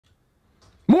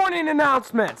Morning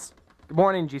announcements! Good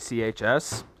morning,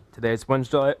 GCHS. Today is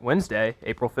Wednesday,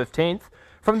 April 15th.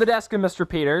 From the desk of Mr.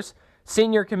 Peters,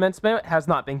 senior commencement has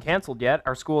not been canceled yet.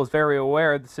 Our school is very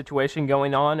aware of the situation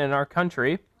going on in our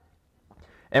country,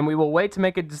 and we will wait to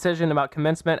make a decision about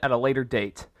commencement at a later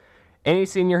date. Any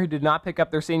senior who did not pick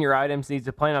up their senior items needs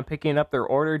to plan on picking up their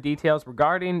order. Details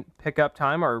regarding pickup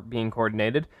time are being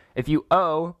coordinated. If you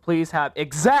owe, please have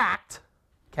exact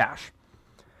cash.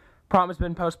 Prom has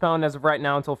been postponed as of right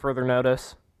now until further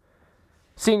notice.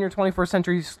 Senior 21st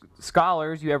Century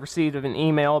Scholars, you have received an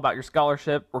email about your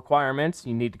scholarship requirements.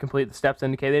 You need to complete the steps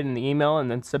indicated in the email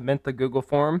and then submit the Google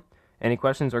form. Any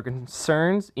questions or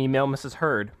concerns, email Mrs.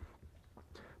 Hurd.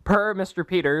 Per Mr.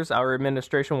 Peters, our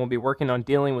administration will be working on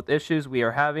dealing with issues we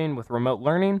are having with remote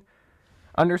learning.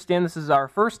 Understand this is our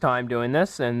first time doing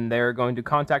this, and they're going to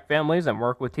contact families and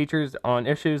work with teachers on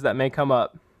issues that may come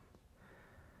up.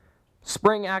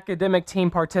 Spring academic team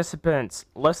participants,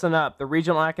 listen up. The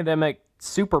Regional Academic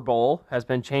Super Bowl has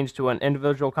been changed to an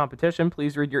individual competition.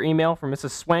 Please read your email from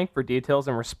Mrs. Swank for details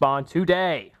and respond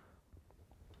today.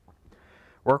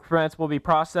 Work permits will be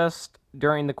processed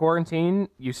during the quarantine.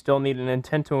 You still need an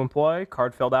intent to employ,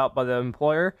 card filled out by the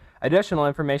employer. Additional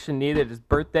information needed is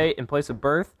birth date and place of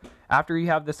birth. After you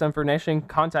have this information,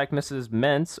 contact Mrs.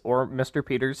 Mintz or Mr.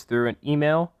 Peters through an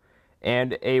email,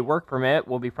 and a work permit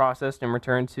will be processed and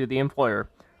returned to the employer.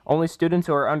 Only students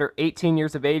who are under 18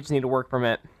 years of age need a work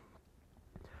permit.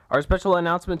 Our special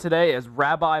announcement today is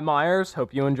Rabbi Myers.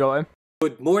 Hope you enjoy.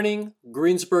 Good morning,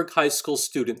 Greensburg High School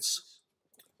students.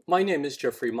 My name is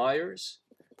Jeffrey Myers,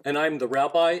 and I'm the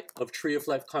rabbi of Tree of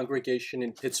Life Congregation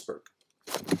in Pittsburgh.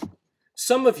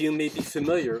 Some of you may be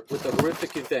familiar with the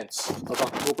horrific events of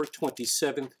October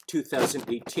 27,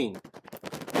 2018,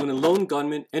 when a lone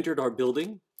gunman entered our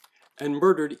building and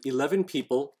murdered 11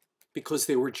 people because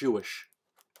they were Jewish.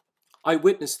 I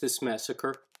witnessed this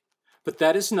massacre, but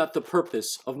that is not the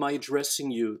purpose of my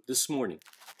addressing you this morning.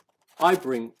 I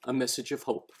bring a message of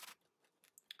hope.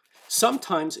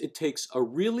 Sometimes it takes a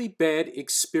really bad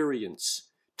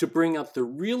experience to bring out the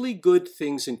really good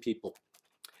things in people.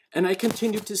 And I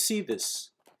continue to see this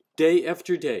day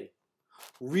after day.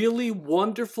 Really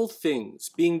wonderful things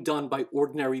being done by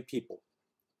ordinary people.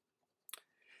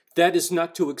 That is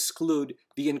not to exclude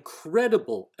the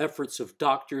incredible efforts of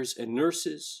doctors and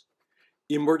nurses,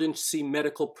 emergency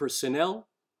medical personnel,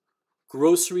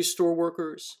 grocery store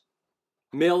workers,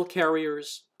 mail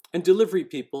carriers, and delivery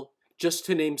people, just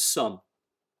to name some,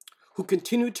 who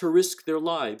continue to risk their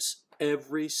lives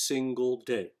every single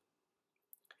day.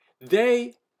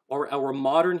 They are our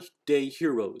modern day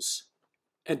heroes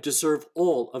and deserve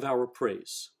all of our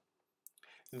praise.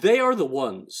 They are the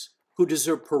ones who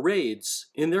deserve parades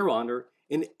in their honor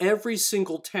in every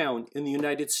single town in the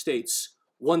United States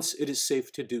once it is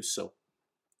safe to do so.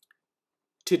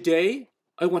 Today,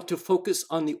 I want to focus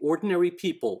on the ordinary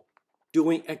people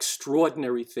doing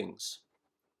extraordinary things.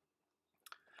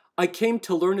 I came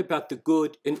to learn about the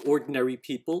good in ordinary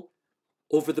people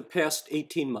over the past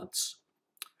 18 months,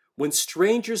 when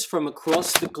strangers from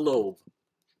across the globe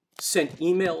sent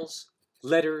emails,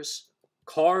 letters,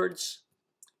 cards,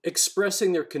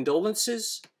 expressing their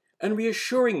condolences and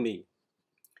reassuring me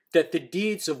that the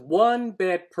deeds of one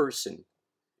bad person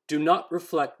do not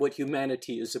reflect what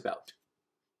humanity is about.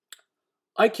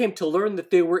 I came to learn that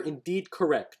they were indeed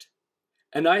correct,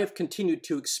 and I have continued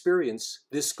to experience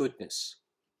this goodness.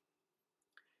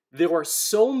 There are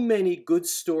so many good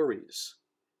stories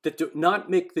that do not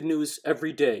make the news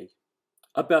every day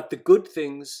about the good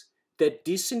things that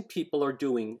decent people are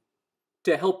doing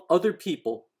to help other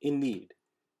people in need,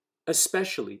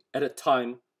 especially at a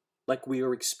time like we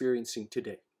are experiencing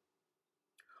today.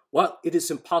 While it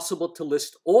is impossible to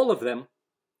list all of them,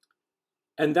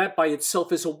 and that by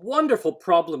itself is a wonderful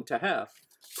problem to have,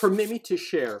 permit me to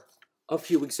share a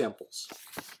few examples.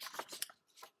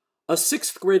 A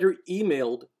sixth grader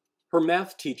emailed her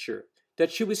math teacher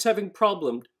that she was having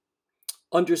problems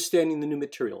understanding the new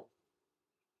material.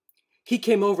 He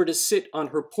came over to sit on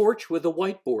her porch with a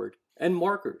whiteboard and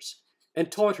markers and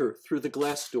taught her through the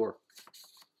glass door.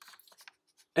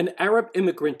 An Arab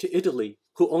immigrant to Italy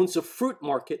who owns a fruit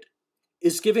market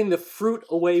is giving the fruit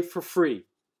away for free.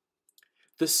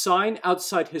 The sign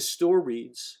outside his store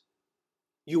reads,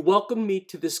 "You welcomed me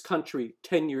to this country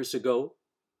 10 years ago.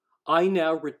 I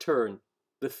now return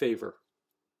the favor."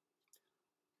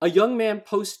 A young man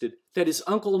posted that his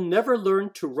uncle never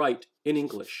learned to write in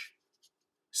English,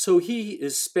 so he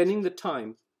is spending the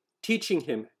time teaching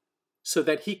him so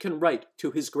that he can write to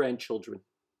his grandchildren.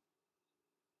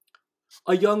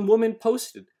 A young woman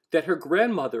posted that her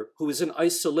grandmother, who is in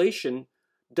isolation,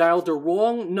 dialed a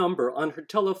wrong number on her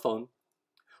telephone,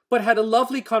 but had a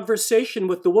lovely conversation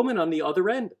with the woman on the other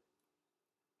end.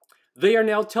 They are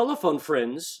now telephone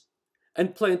friends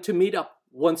and plan to meet up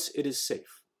once it is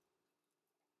safe.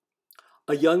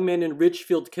 A young man in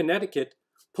Ridgefield, Connecticut,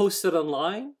 posted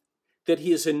online that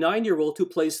he is a 9-year-old who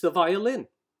plays the violin.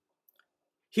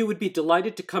 He would be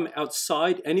delighted to come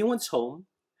outside anyone's home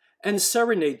and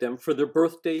serenade them for their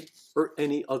birthday or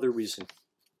any other reason.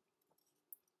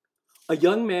 A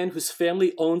young man whose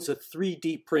family owns a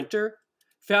 3D printer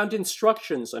found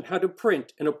instructions on how to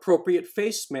print an appropriate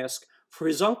face mask for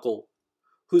his uncle,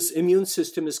 whose immune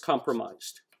system is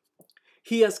compromised.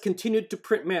 He has continued to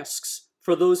print masks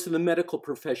for those in the medical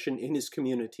profession in his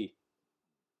community.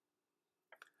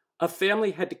 A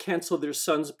family had to cancel their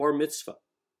son's bar mitzvah,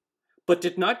 but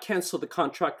did not cancel the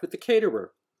contract with the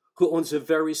caterer, who owns a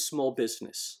very small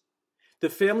business. The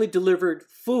family delivered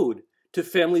food to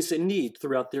families in need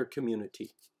throughout their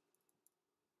community.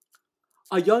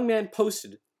 A young man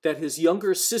posted that his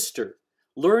younger sister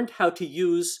learned how to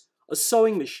use a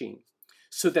sewing machine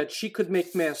so that she could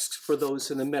make masks for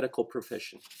those in the medical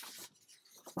profession.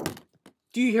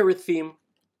 Do you hear a theme?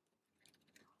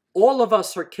 All of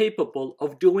us are capable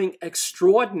of doing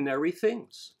extraordinary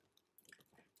things.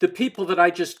 The people that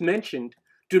I just mentioned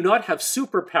do not have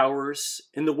superpowers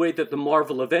in the way that the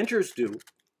Marvel Avengers do,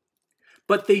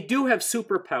 but they do have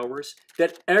superpowers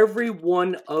that every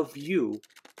one of you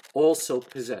also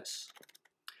possess.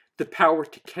 The power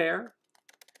to care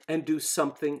and do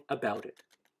something about it.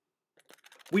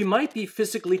 We might be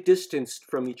physically distanced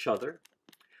from each other,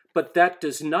 but that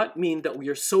does not mean that we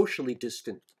are socially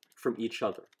distant from each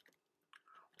other.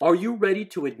 Are you ready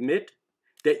to admit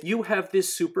that you have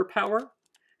this superpower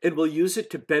and will use it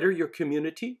to better your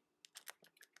community?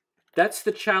 That's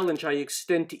the challenge I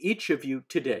extend to each of you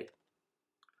today.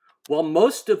 While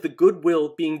most of the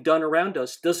goodwill being done around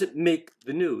us doesn't make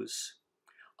the news,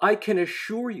 I can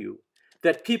assure you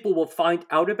that people will find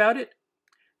out about it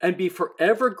and be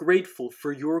forever grateful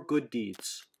for your good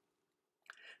deeds.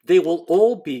 They will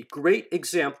all be great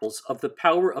examples of the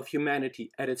power of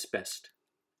humanity at its best,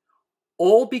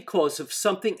 all because of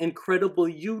something incredible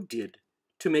you did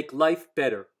to make life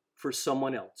better for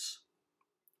someone else.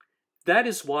 That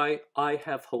is why I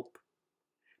have hope,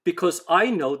 because I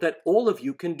know that all of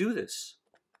you can do this.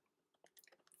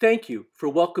 Thank you for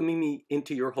welcoming me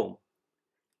into your home.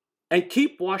 And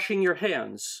keep washing your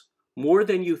hands more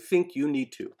than you think you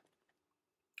need to.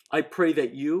 I pray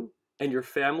that you and your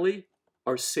family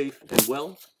are safe and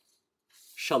well.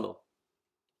 Shalom.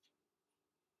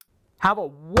 Have a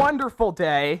wonderful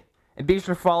day, and be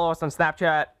sure to follow us on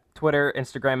Snapchat, Twitter,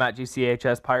 Instagram at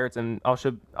GCHS Pirates, and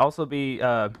also be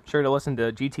sure to listen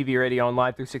to GTV Radio on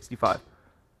Live 365.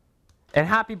 And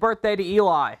happy birthday to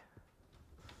Eli.